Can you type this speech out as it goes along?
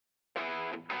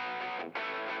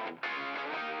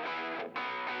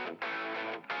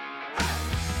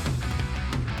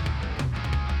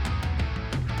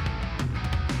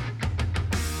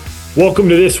Welcome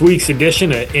to this week's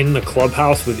edition of In the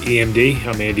Clubhouse with EMD.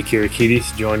 I'm Andy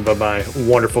Kirikides, joined by my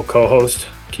wonderful co-host,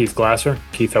 Keith Glasser.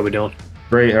 Keith, how we doing?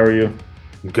 Great. How are you?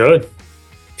 Good.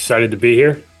 Excited to be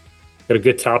here. Got a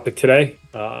good topic today.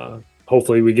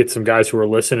 Hopefully we get some guys who are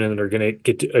listening and are going to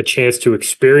get a chance to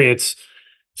experience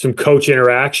some coach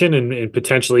interaction and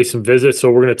potentially some visits.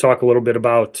 So we're going to talk a little bit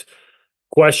about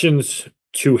questions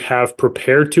to have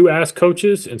prepared to ask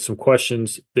coaches and some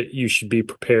questions that you should be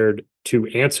prepared to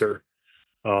answer,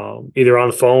 either on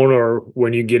the phone or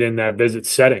when you get in that visit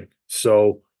setting.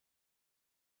 So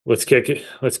let's kick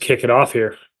it off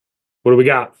here. What do we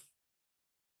got?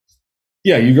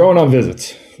 Yeah, you're going on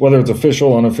visits, whether it's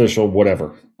official, unofficial,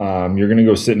 whatever. You're going to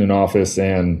go sit in an office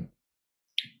and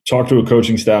talk to a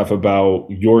coaching staff about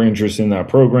your interest in that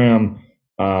program,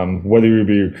 whether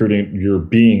you're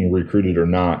being recruited or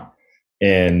not.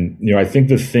 And, I think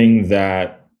the thing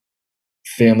that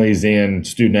families and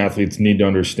student athletes need to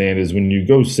understand is when you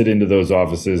go sit into those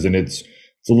offices, and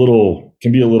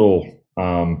can be a little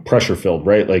pressure filled,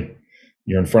 right? Like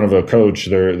you're in front of a coach.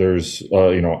 There's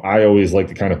I always like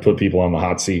to kind of put people on the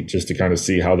hot seat just to kind of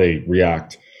see how they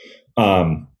react.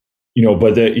 But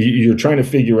you're trying to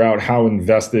figure out how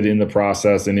invested in the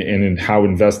process and how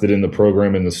invested in the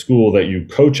program and the school that you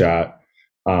coach at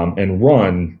and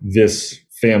run this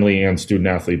family and student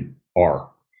athlete are.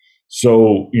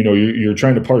 So, you're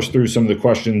trying to parse through some of the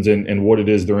questions and what it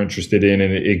is they're interested in.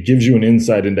 And it gives you an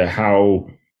insight into how,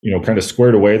 kind of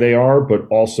squared away they are, but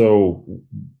also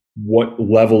what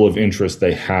level of interest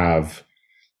they have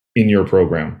in your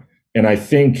program. And I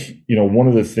think, one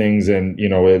of the things and,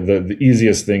 the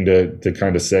easiest thing to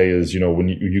kind of say is, when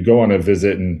you go on a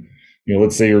visit and,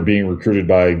 let's say you're being recruited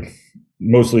by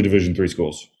mostly Division III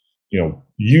schools,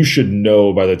 you should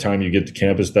know by the time you get to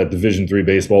campus that Division III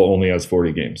baseball only has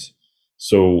 40 games.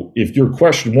 So if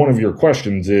one of your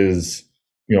questions is,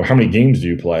 how many games do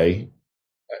you play?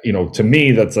 To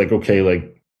me, that's like, okay,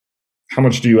 like how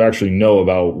much do you actually know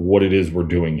about what it is we're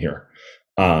doing here?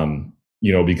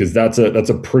 Because that's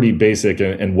a pretty basic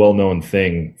and well-known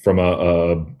thing from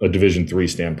a Division III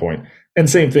standpoint. And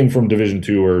same thing from Division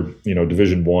II or,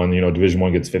 Division I. Division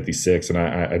I gets 56, and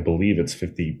I believe it's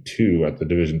 52 at the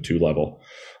Division II level.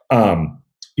 But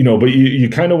you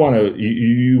kind of want to,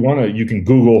 you can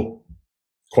Google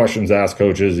questions asked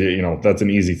coaches. That's an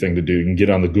easy thing to do. You can get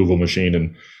on the Google machine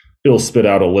and it'll spit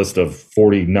out a list of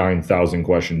 49,000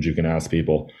 questions you can ask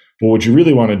people. But what you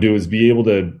really want to do is be able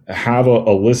to have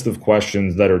a list of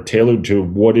questions that are tailored to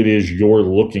what it is you're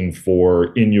looking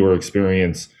for in your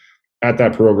experience at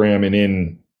that program and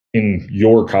in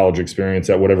your college experience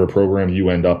at whatever program you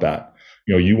end up at.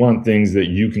 You want things that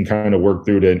you can kind of work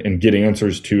through and get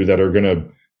answers to that are going to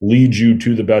lead you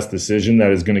to the best decision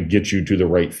that is going to get you to the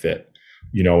right fit.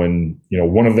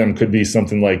 One of them could be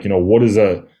something like,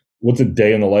 what's a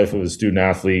day in the life of a student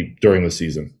athlete during the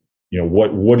season?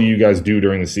 What do you guys do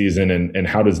during the season and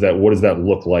what does that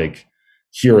look like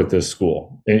here at this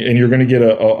school? And you're going to get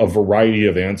a variety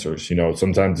of answers.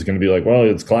 Sometimes it's going to be like, well,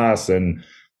 it's class and,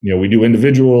 we do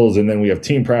individuals and then we have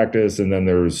team practice and then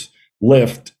there's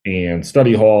lift and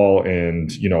study hall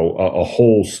and, a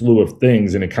whole slew of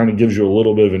things. And it kind of gives you a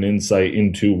little bit of an insight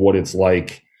into what it's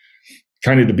like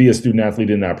kind of to be a student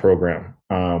athlete in that program.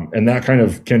 And that kind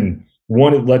of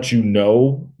it lets you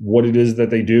know what it is that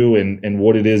they do and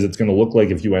what it is it's going to look like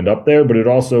if you end up there, but it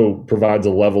also provides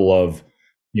a level of,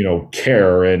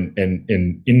 care and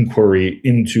inquiry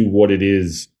into what it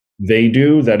is they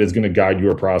do that is going to guide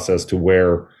your process to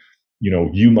where,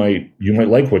 you might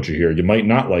like what you hear, you might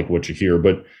not like what you hear,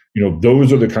 but,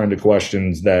 those are the kind of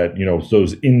questions that,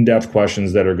 those in-depth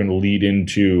questions that are going to lead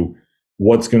into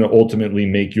what's going to ultimately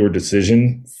make your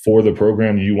decision for the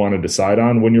program you want to decide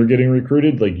on when you're getting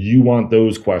recruited. Like you want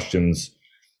those questions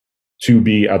to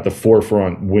be at the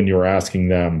forefront when you're asking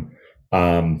them,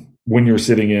 when you're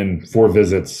sitting in for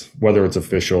visits, whether it's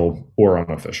official or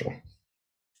unofficial.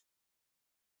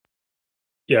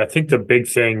 Yeah, I think the big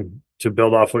thing to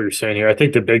build off what you're saying here, I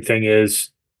think the big thing is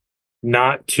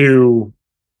not to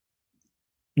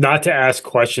ask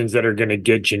questions that are going to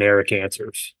get generic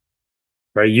answers.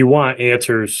 Right? You want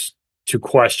answers to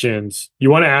questions. You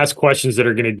want to ask questions that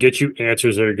are going to get you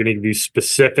answers that are going to give you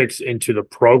specifics into the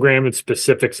program and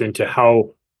specifics into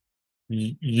how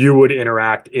you would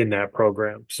interact in that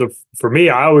program. So for me,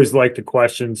 I always like the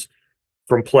questions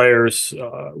from players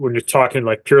when you're talking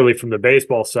like purely from the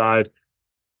baseball side.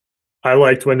 I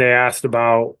liked when they asked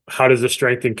about how does the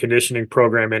strength and conditioning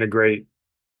program integrate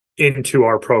into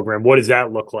our program? What does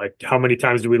that look like? How many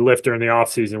times do we lift during the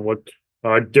off season? What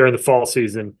during the fall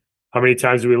season? How many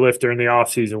times do we lift during the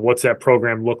off season? What's that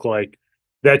program look like?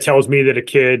 That tells me that a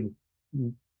kid,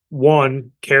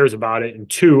 one, cares about it, and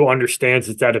two,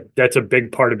 understands that's a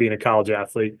big part of being a college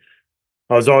athlete.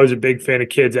 I was always a big fan of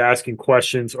kids asking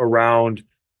questions around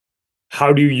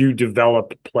how do you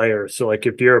develop players? So, like,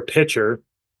 if you're a pitcher,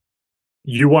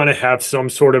 you want to have some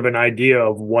sort of an idea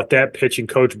of what that pitching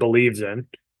coach believes in,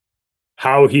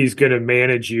 how he's going to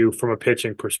manage you from a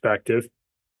pitching perspective,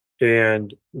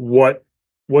 and what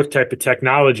type of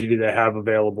technology do they have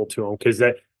available to them? Because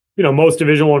that, most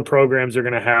Division I programs are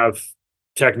going to have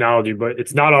technology, but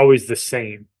it's not always the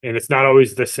same, and it's not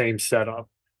always the same setup.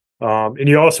 And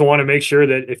you also want to make sure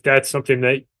that if that's something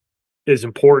that is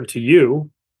important to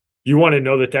you, you want to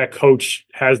know that that coach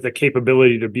has the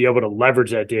capability to be able to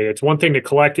leverage that data. It's one thing to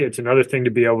collect it; it's another thing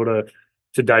to be able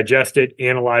to digest it,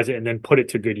 analyze it, and then put it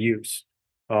to good use.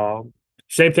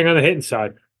 Same thing on the hitting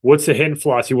side. What's the hitting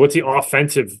philosophy? What's the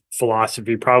offensive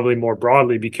philosophy, probably more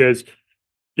broadly? Because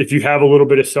if you have a little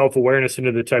bit of self-awareness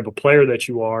into the type of player that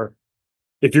you are,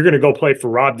 if you're going to go play for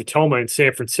Rob DeToma in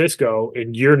San Francisco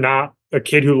and you're not a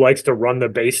kid who likes to run the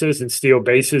bases and steal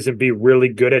bases and be really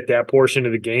good at that portion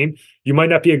of the game, you might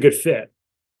not be a good fit,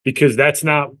 because that's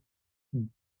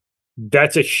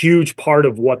a huge part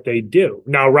of what they do.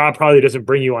 Now, Rob probably doesn't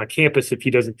bring you on campus if he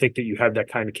doesn't think that you have that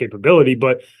kind of capability,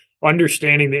 but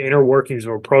understanding the inner workings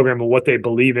of a program and what they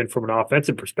believe in from an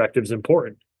offensive perspective is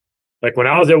important. Like when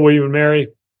I was at William and Mary,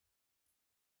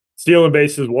 stealing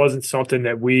bases wasn't something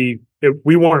that we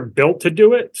weren't built to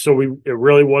do it. So it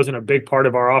really wasn't a big part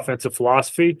of our offensive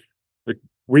philosophy. Like,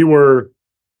 we were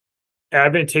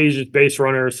advantageous base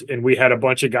runners, and we had a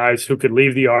bunch of guys who could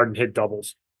leave the yard and hit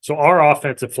doubles. So our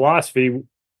offensive philosophy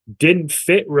didn't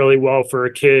fit really well for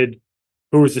a kid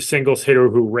who was a singles hitter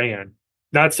who ran.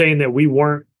 Not saying that we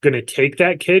weren't going to take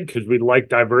that kid, because we like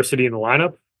diversity in the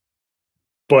lineup.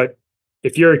 But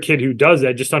if you're a kid who does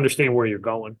that, just understand where you're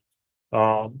going.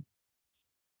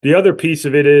 The other piece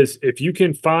of it is, if you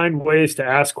can find ways to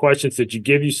ask questions that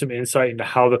give you some insight into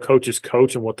how the coaches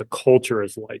coach and what the culture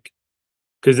is like,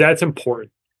 because that's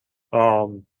important.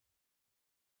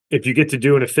 If you get to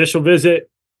do an official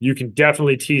visit, you can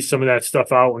definitely tease some of that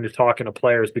stuff out when you're talking to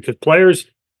players, because players,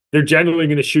 they're generally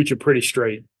going to shoot you pretty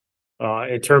straight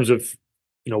in terms of,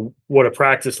 what a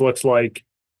practice looks like,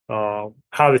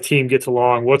 how the team gets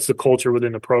along, what's the culture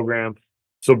within the program.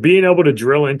 So being able to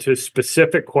drill into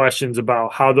specific questions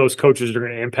about how those coaches are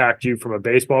going to impact you from a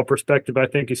baseball perspective, I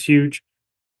think is huge.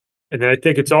 And then I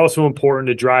think it's also important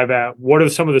to drive at what are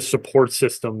some of the support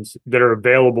systems that are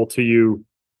available to you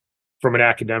from an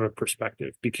academic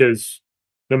perspective, because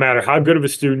no matter how good of a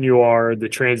student you are, the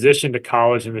transition to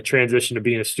college and the transition to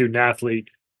being a student athlete,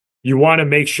 you want to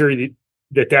make sure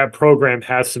that program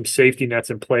has some safety nets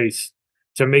in place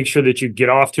to make sure that you get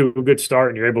off to a good start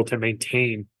and you're able to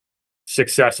maintain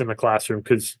success in the classroom,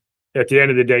 because at the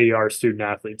end of the day, you are a student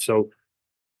athlete. So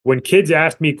when kids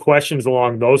ask me questions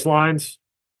along those lines,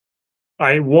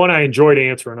 I enjoyed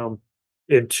answering them,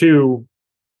 and two,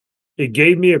 it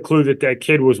gave me a clue that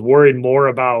kid was worried more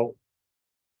about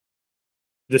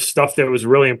the stuff that was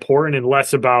really important and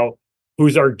less about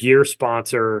who's our gear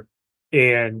sponsor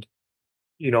and,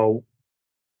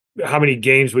 how many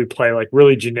games we play, like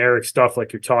really generic stuff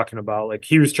like you're talking about. Like,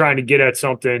 he was trying to get at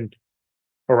something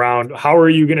around, how are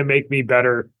you going to make me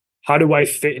better? How do I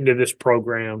fit into this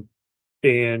program?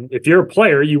 And if you're a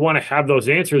player, you want to have those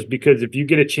answers, because if you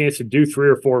get a chance to do 3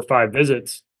 or 4 or 5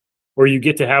 visits, or you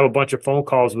get to have a bunch of phone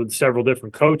calls with several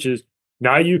different coaches,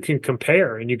 now you can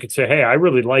compare and you can say, hey, I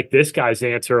really like this guy's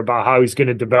answer about how he's going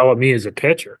to develop me as a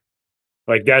pitcher.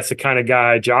 Like, that's the kind of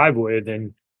guy I jive with.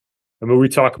 And I mean, we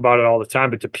talk about it all the time,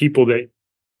 but the people that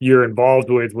you're involved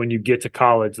with when you get to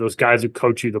college, those guys who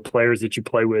coach you, the players that you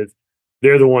play with,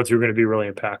 they're the ones who are going to be really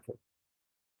impactful.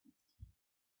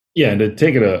 Yeah, and to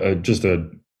take it just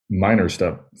a minor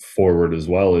step forward as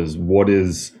well, is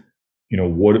what's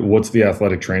the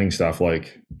athletic training staff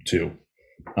like too?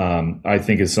 I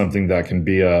think is something that can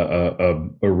be a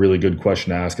really good question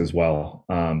to ask as well.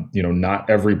 Not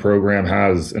every program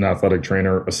has an athletic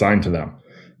trainer assigned to them.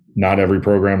 Not every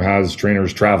program has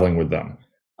trainers traveling with them.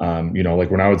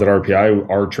 Like when I was at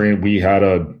RPI, we had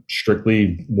a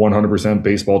strictly 100%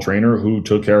 baseball trainer who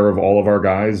took care of all of our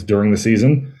guys during the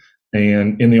season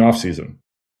and in the off season,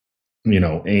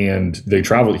 and they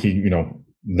traveled.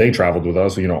 They traveled with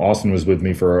us. Austin was with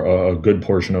me for a good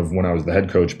portion of when I was the head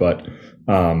coach, but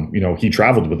he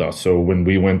traveled with us. So when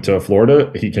we went to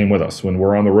Florida, he came with us. When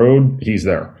we're on the road, he's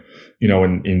there.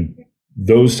 And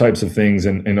those types of things,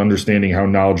 and understanding how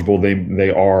knowledgeable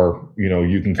they are,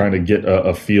 you can kind of get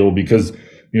a feel, because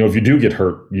if you do get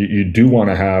hurt, you do want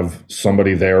to have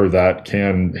somebody there that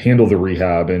can handle the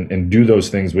rehab and do those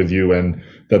things with you, and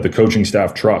that the coaching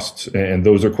staff trusts. And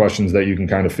those are questions that you can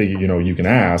kind of figure, you can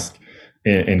ask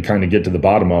and kind of get to the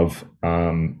bottom of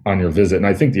on your visit. And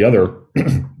I think the other,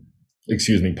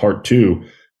 part two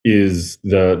is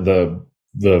the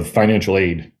financial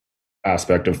aid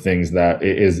aspect of things that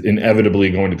is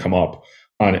inevitably going to come up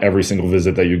on every single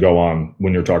visit that you go on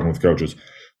when you're talking with coaches.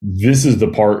 This is the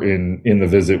part in the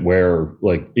visit where,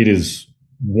 like, it is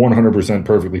 100%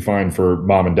 perfectly fine for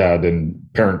mom and dad and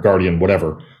parent, guardian,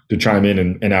 whatever, to chime in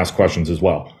and ask questions as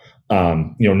well.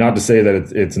 Not to say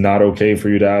that it's not okay for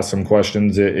you to ask some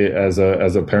questions as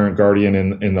a parent, guardian,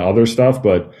 in the other stuff,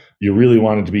 but you really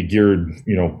want it to be geared,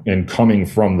 and coming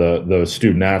from the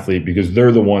student athlete, because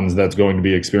they're the ones that's going to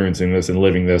be experiencing this and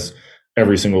living this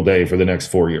every single day for the next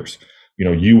 4 years.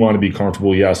 You want to be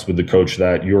comfortable, yes, with the coach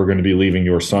that you're going to be leaving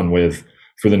your son with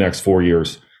for the next 4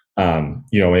 years. But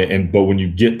when you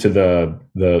get to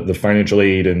the financial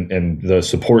aid and the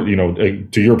support,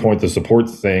 to your point, the support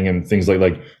thing and things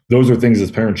like those are things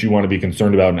as parents you want to be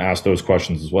concerned about and ask those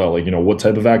questions as well. Like, what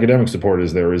type of academic support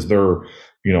is there? Is there,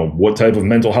 what type of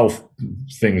mental health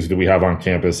things do we have on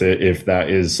campus, if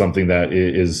that is something that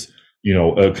is,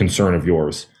 a concern of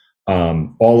yours?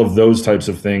 All of those types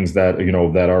of things that,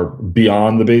 that are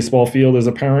beyond the baseball field as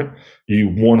a parent, you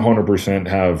 100%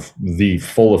 have the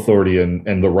full authority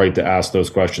and the right to ask those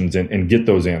questions and get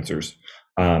those answers.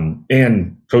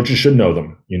 And coaches should know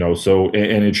them,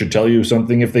 and it should tell you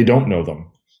something if they don't know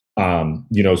them.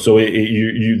 So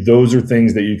those are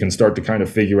things that you can start to kind of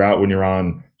figure out when you're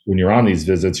on these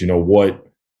visits,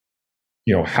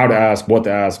 how to ask, what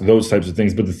to ask, those types of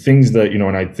things. But the things that,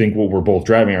 and I think what we're both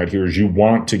driving at here is you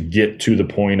want to get to the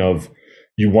point of,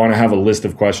 you want to have a list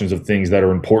of questions of things that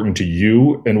are important to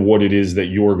you and what it is that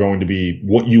you're going to be,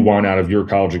 what you want out of your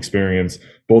college experience,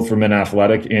 both from an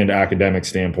athletic and academic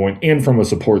standpoint and from a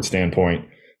support standpoint,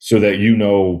 so that,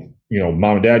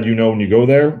 mom and dad, when you go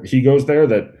there, he goes there,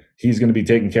 that he's going to be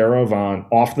taken care of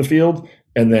off the field.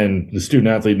 And then the student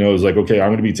athlete knows, like, okay, I'm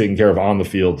going to be taken care of on the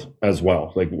field as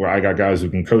well. Like, where I got guys who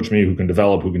can coach me, who can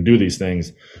develop, who can do these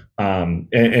things.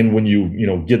 And when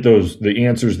you get the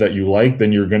answers that you like,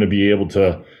 then you're going to be able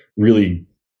to really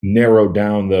narrow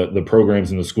down the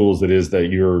programs and the schools that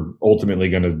you're ultimately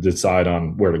going to decide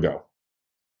on where to go.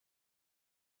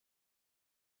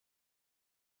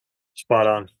 Spot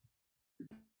on.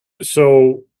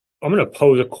 So I'm going to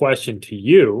pose a question to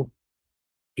you,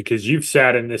 because you've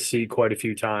sat in this seat quite a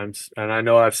few times, and I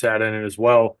know I've sat in it as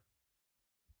well.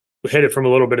 We hit it from a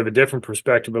little bit of a different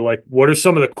perspective, but, like, what are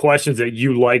some of the questions that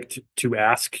you liked to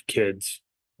ask kids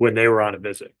when they were on a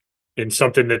visit, and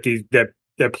something that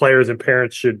that players and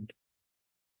parents should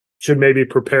maybe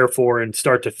prepare for and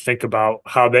start to think about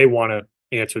how they want to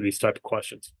answer these type of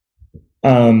questions?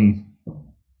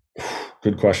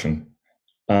 Good question.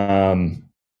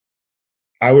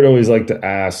 I would always like to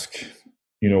ask,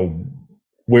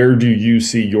 where do you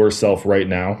see yourself right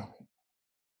now?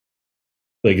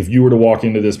 Like, if you were to walk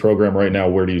into this program right now,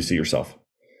 where do you see yourself?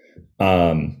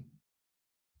 I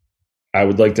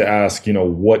would like to ask,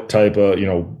 what type of,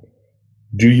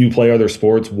 do you play other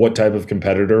sports? What type of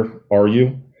competitor are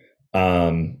you?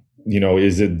 Do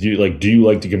you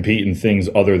like to compete in things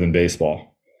other than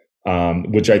baseball?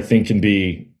 Which I think can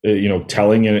be,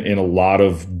 telling in a lot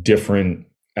of different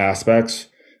aspects.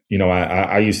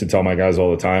 I used to tell my guys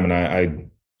all the time, and I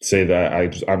say that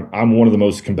I'm one of the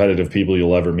most competitive people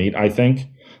you'll ever meet, I think.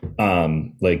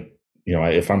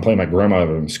 If I'm playing my grandma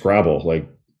in Scrabble, like,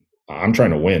 I'm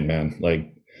trying to win, man.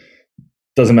 Like,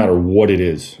 doesn't matter what it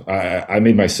is. I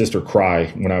made my sister cry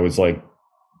when I was like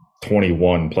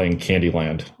 21 playing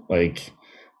Candyland. Like,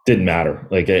 didn't matter.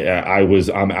 Like,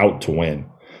 I'm out to win.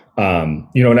 And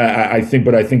I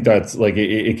think that's, like,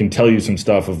 it can tell you some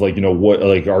stuff of, like, what,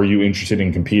 like, are you interested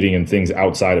in competing in things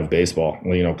outside of baseball?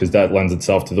 Because that lends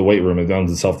itself to the weight room. It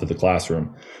lends itself to the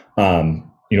classroom.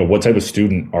 What type of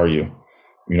student are you?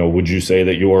 Would you say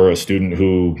that you're a student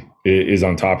who is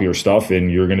on top of your stuff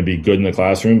and you're going to be good in the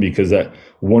classroom? Because that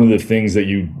one of the things that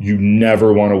you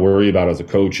never want to worry about as a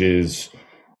coach is,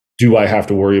 do I have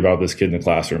to worry about this kid in the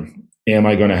classroom? Am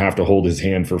I going to have to hold his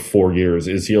hand for 4 years?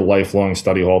 Is he a lifelong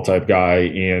study hall type guy?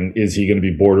 And is he going to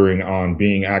be bordering on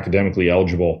being academically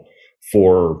eligible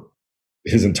for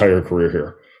his entire career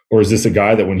here? Or is this a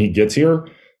guy that when he gets here,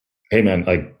 hey man,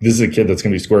 like, this is a kid that's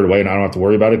going to be squared away and I don't have to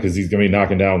worry about it because he's going to be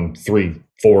knocking down 3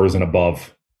 4s and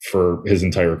above for his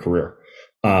entire career.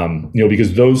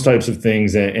 Because those types of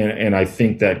things, and I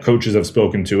think that coaches have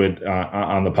spoken to it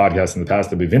on the podcast in the past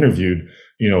that we've interviewed.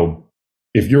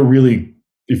 If you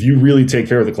really take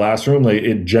care of the classroom, like,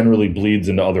 it generally bleeds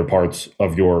into other parts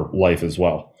of your life as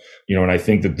well. And I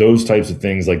think that those types of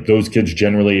things, like, those kids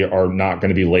generally are not going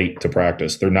to be late to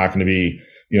practice. They're not going to be,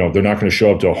 they're not going to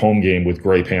show up to a home game with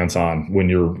gray pants on when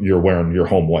you're wearing your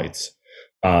home whites.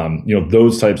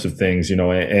 Those types of things,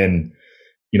 and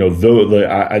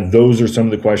those are some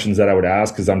of the questions that I would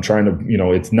ask, because I'm trying to,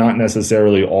 it's not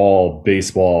necessarily all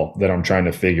baseball that I'm trying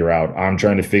to figure out. I'm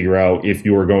trying to figure out if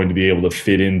you are going to be able to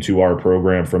fit into our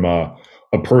program from a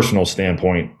personal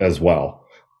standpoint as well.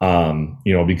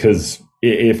 Because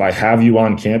if I have you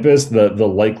on campus, the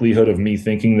likelihood of me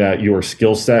thinking that your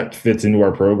skill set fits into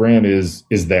our program is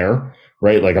there,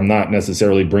 right? Like, I'm not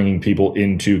necessarily bringing people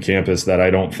into campus that I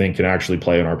don't think can actually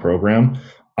play in our program.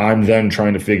 I'm then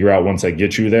trying to figure out, once I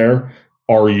get you there,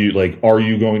 are you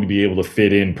going to be able to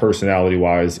fit in personality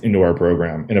wise into our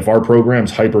program? And if our program's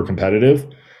hyper competitive,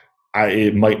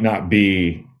 it might not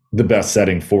be the best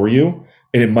setting for you.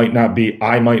 And I might not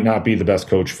be the best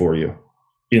coach for you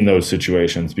in those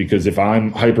situations, because if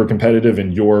I'm hyper competitive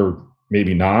and you're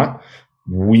maybe not,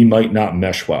 we might not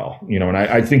mesh well, and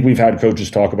I think we've had coaches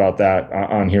talk about that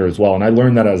on here as well. And I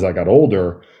learned that as I got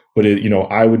older. But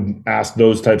I would ask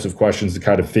those types of questions to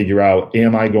kind of figure out,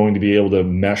 am I going to be able to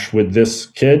mesh with this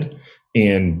kid?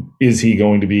 And is he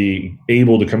going to be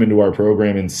able to come into our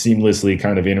program and seamlessly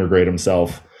kind of integrate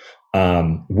himself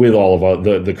with all of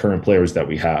the current players that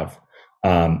we have?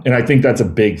 And I think that's a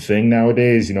big thing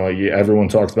nowadays. Everyone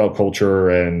talks about culture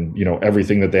and,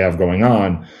 everything that they have going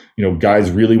on.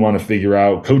 Coaches really want to figure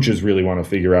out,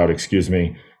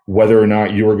 whether or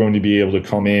not you are going to be able to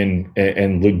come in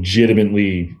and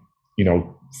legitimately,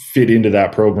 fit into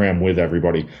that program with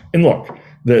everybody. And look,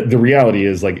 the reality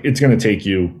is, like, it's going to take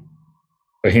you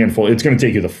it's going to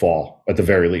take you the fall at the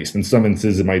very least. In some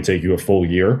instances, it might take you a full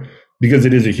year, because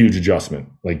it is a huge adjustment.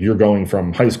 Like, you're going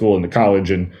from high school into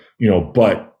college, and,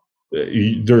 but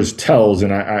there's tells.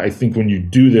 And I think when you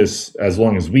do this, as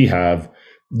long as we have,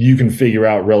 you can figure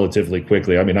out relatively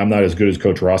quickly. I mean, I'm not as good as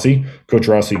Coach Rossi. Coach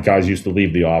Rossi, guys used to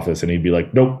leave the office and he'd be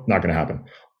like, nope, not going to happen.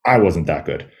 I wasn't that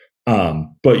good.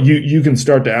 But you can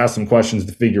start to ask some questions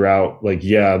to figure out, like,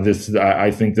 yeah,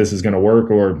 I think this is going to work,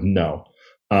 or no.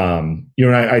 And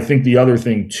I think the other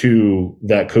thing too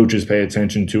that coaches pay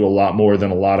attention to a lot more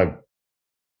than a lot of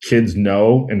kids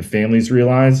know and families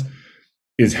realize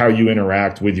is how you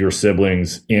interact with your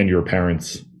siblings and your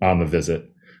parents on the visit.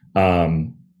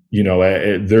 I've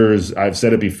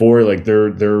said it before, like,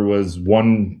 there was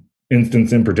one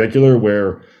instance in particular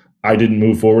where I didn't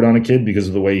move forward on a kid because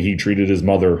of the way he treated his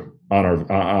mother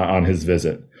on his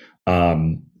visit.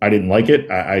 I didn't like it.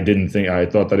 I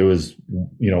thought that it was,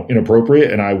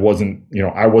 inappropriate, and I wasn't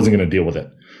going to deal with it.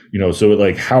 So,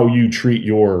 like, how you treat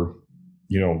your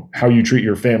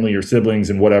family, your siblings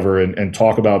and whatever, and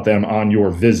talk about them on your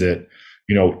visit,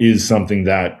 is something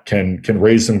that can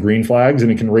raise some green flags,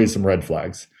 and it can raise some red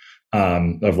flags,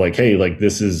 of like, hey, like,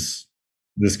 this is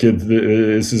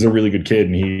a really good kid,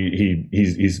 and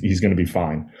he's going to be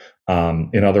fine.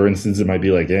 In other instances, it might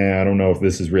be like, I don't know if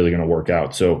this is really going to work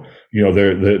out. So,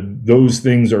 those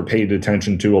things are paid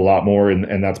attention to a lot more.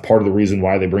 And that's part of the reason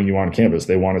why they bring you on campus.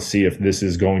 They want to see if this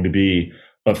is going to be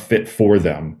a fit for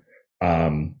them.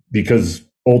 Because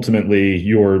ultimately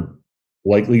you're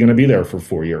likely going to be there for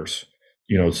 4 years,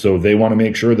 so they want to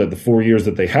make sure that the 4 years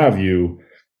that they have you,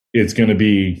 it's going to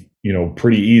be,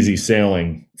 pretty easy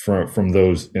sailing from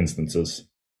those instances.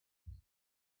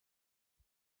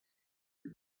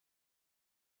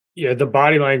 Yeah, the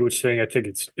body language thing, I think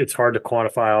it's hard to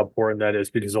quantify how important that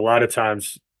is, because a lot of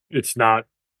times it's not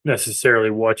necessarily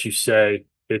what you say,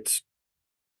 it's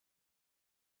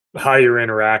how you're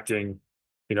interacting.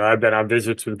 I've been on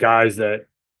visits with guys that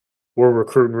were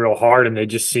recruiting real hard and they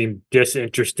just seem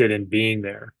disinterested in being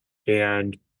there.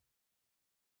 And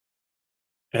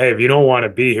hey, if you don't want to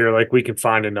be here, like, we can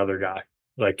find another guy.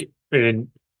 Like, and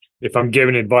if I'm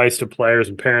giving advice to players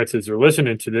and parents as they're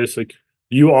listening to this, like,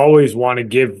 you always want to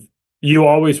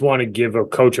give a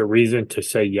coach a reason to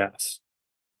say yes.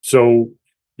 So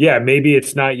yeah, maybe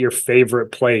it's not your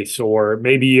favorite place, or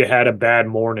maybe you had a bad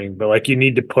morning, but like, you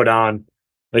need to put on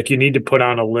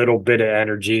a little bit of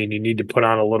energy, and you need to put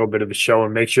on a little bit of a show,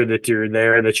 and make sure that you're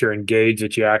there, that you're engaged,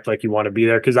 that you act like you want to be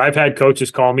there. Cause I've had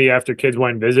coaches call me after kids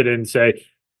went and visited and say,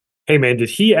 hey man,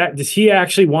 does he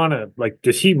actually want to, like,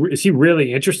 is he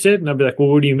really interested? And I'll be like, well,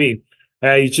 what do you mean?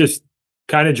 He's just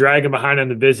kind of dragging behind on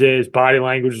the visit. His body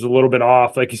language is a little bit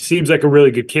off. Like, he seems like a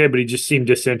really good kid, but he just seemed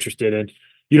disinterested. And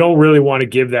you don't really want to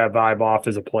give that vibe off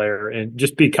as a player, and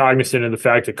just be cognizant of the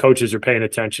fact that coaches are paying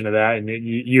attention to that. And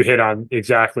you hit on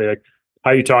exactly like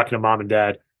how you talking to mom and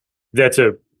dad. That's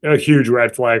a huge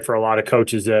red flag for a lot of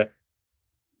coaches, that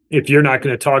if you're not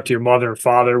going to talk to your mother and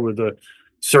father with a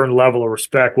certain level of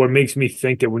respect, what makes me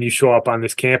think that when you show up on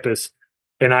this campus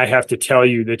and I have to tell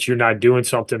you that you're not doing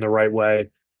something the right way,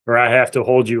 or I have to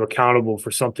hold you accountable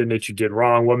for something that you did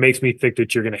wrong, what makes me think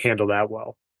that you're going to handle that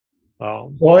well?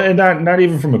 Well, and not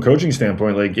even from a coaching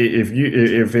standpoint. Like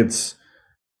if it's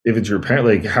your parent,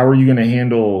 like how are you going to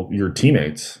handle your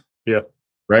teammates? Yeah.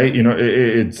 Right.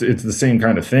 It's the same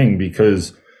kind of thing,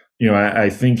 because I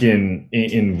think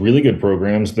in really good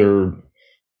programs, they're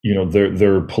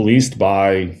policed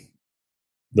by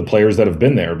the players that have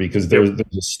been there, because there's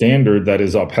a standard that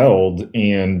is upheld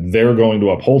and they're going to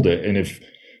uphold it. And if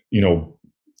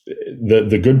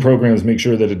the good programs make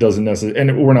sure that it doesn't necessarily,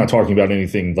 and we're not talking about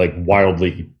anything like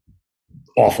wildly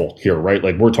awful here, right?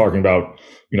 Like we're talking about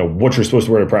what you're supposed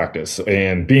to wear to practice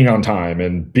and being on time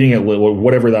and being at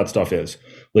whatever that stuff is.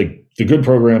 Like the good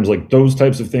programs, like those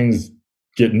types of things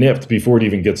get nipped before it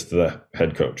even gets to the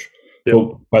head coach. Yep.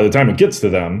 But by the time it gets to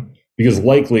them, because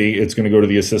likely it's going to go to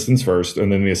the assistants first,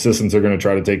 and then the assistants are going to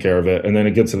try to take care of it, and then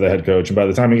it gets to the head coach, and by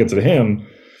the time it gets to him,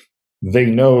 they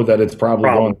know that it's probably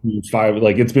gone through 5,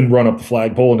 like it's been run up the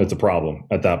flagpole, and it's a problem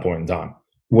at that point in time.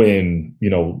 When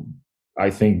I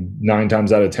think 9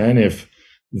 times out of 10, if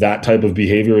that type of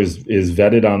behavior is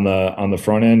vetted on the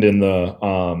front end in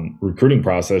the recruiting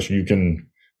process, you can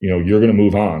you're going to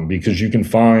move on, because you can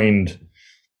find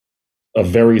a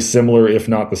very similar, if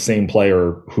not the same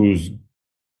player, who's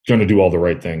going to do all the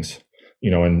right things.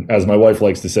 And as my wife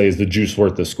likes to say, is the juice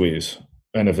worth the squeeze?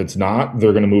 And if it's not,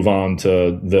 they're going to move on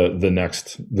to the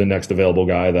next available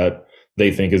guy that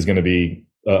they think is going to be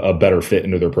a better fit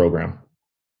into their program.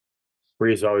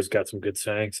 Bree's always got some good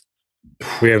sayings.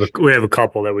 We have a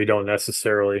couple that we don't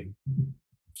necessarily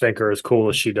think are as cool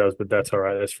as she does, but that's all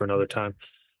right. That's for another time.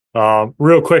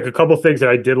 Real quick, a couple things that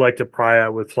I did like to pry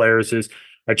at with players is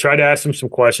I tried to ask them some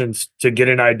questions to get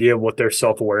an idea of what their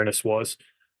self-awareness was.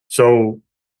 So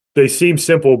they seem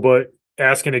simple, but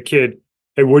asking a kid,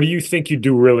 hey, what do you think you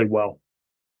do really well?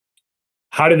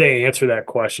 How do they answer that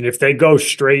question? If they go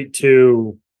straight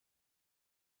to,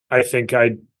 I think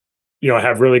I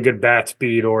have really good bat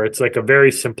speed, or it's like a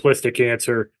very simplistic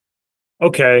answer,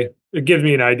 okay, it gives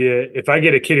me an idea. If I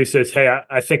get a kid who says, hey,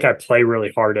 I think I play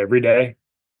really hard every day,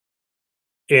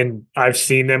 and I've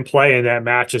seen them play and that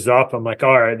matches up, I'm like,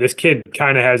 all right, this kid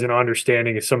kind of has an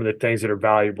understanding of some of the things that are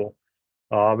valuable.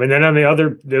 And then on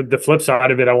the flip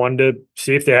side of it, I wanted to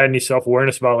see if they had any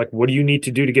self-awareness about, like, what do you need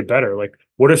to do to get better? Like,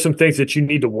 what are some things that you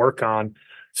need to work on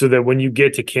so that when you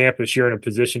get to campus, you're in a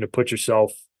position to put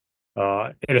yourself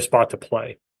in a spot to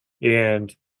play?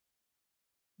 And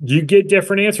you get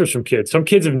different answers from kids. Some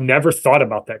kids have never thought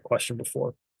about that question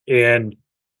before. And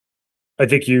I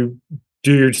think you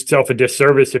do yourself a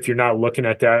disservice if you're not looking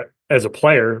at that as a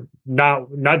player, not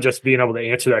just being able to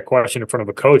answer that question in front of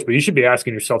a coach, but you should be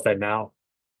asking yourself that now.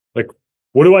 Like,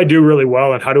 what do I do really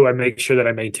well, and how do I make sure that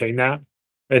I maintain that?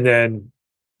 And then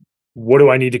what do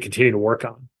I need to continue to work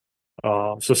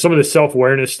on? So some of the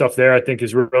self-awareness stuff there, I think,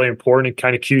 is really important and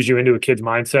kind of cues you into a kid's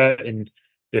mindset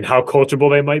and how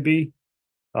coachable they might be.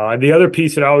 And the other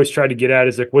piece that I always try to get at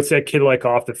is, like, what's that kid like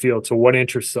off the field? So what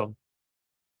interests them?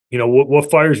 What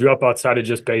fires you up outside of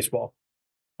just baseball?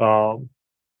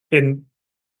 And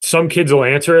some kids will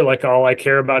answer it like, all I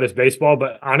care about is baseball.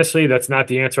 But honestly, that's not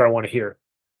the answer I want to hear.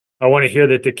 I want to hear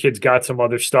that the kid's got some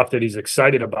other stuff that he's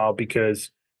excited about,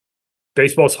 because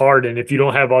baseball's hard. And if you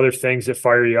don't have other things that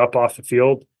fire you up off the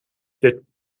field that,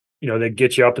 that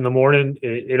get you up in the morning,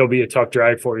 it'll be a tough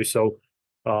drag for you. So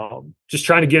just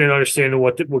trying to get an understanding of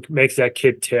what makes that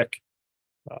kid tick.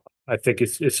 I think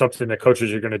it's something that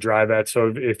coaches are going to drive at.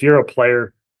 So if you're a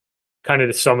player, kind of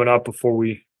to sum it up before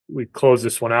we close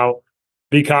this one out,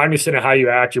 be cognizant of how you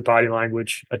act, your body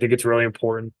language. I think it's really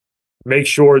important. Make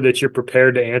sure that you're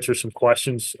prepared to answer some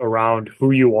questions around who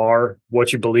you are,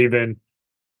 what you believe in,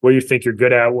 what you think you're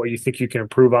good at, what you think you can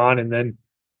improve on, and then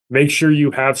make sure you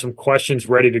have some questions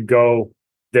ready to go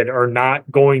that are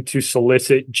not going to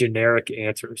solicit generic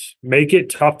answers. Make it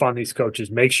tough on these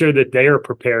coaches. Make sure that they are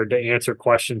prepared to answer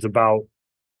questions about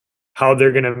how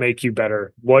they're going to make you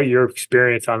better, what your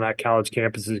experience on that college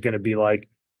campus is going to be like.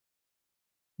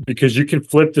 Because you can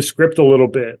flip the script a little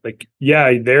bit. Like, yeah,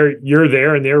 you're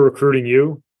there and they're recruiting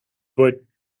you, but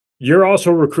you're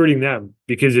also recruiting them.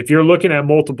 Because if you're looking at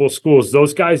multiple schools,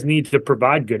 those guys need to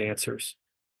provide good answers,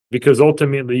 because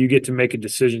ultimately you get to make a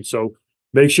decision. So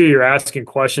make sure you're asking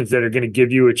questions that are going to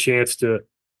give you a chance to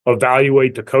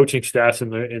evaluate the coaching staffs in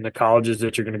the colleges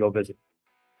that you're going to go visit.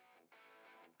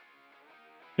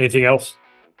 Anything else?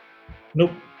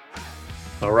 Nope.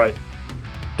 All right.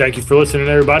 Thank you for listening,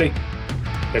 everybody.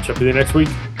 Catch up with you next week.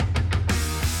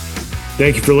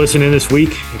 Thank you for listening this week.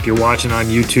 If you're watching on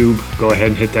YouTube, go ahead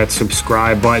and hit that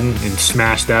subscribe button and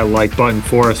smash that like button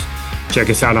for us. Check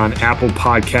us out on Apple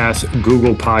Podcasts,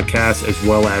 Google Podcasts, as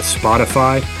well as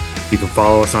Spotify. You can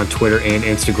follow us on Twitter and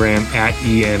Instagram at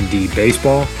EMD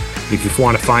Baseball. If you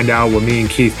want to find out what me and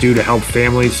Keith do to help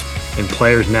families and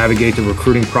players navigate the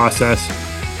recruiting process,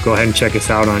 go ahead and check us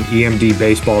out on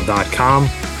emdbaseball.com.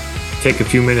 Take a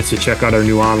few minutes to check out our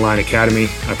new online academy.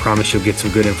 I promise you'll get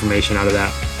some good information out of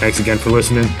that. Thanks again for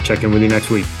listening. Check in with you next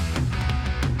week.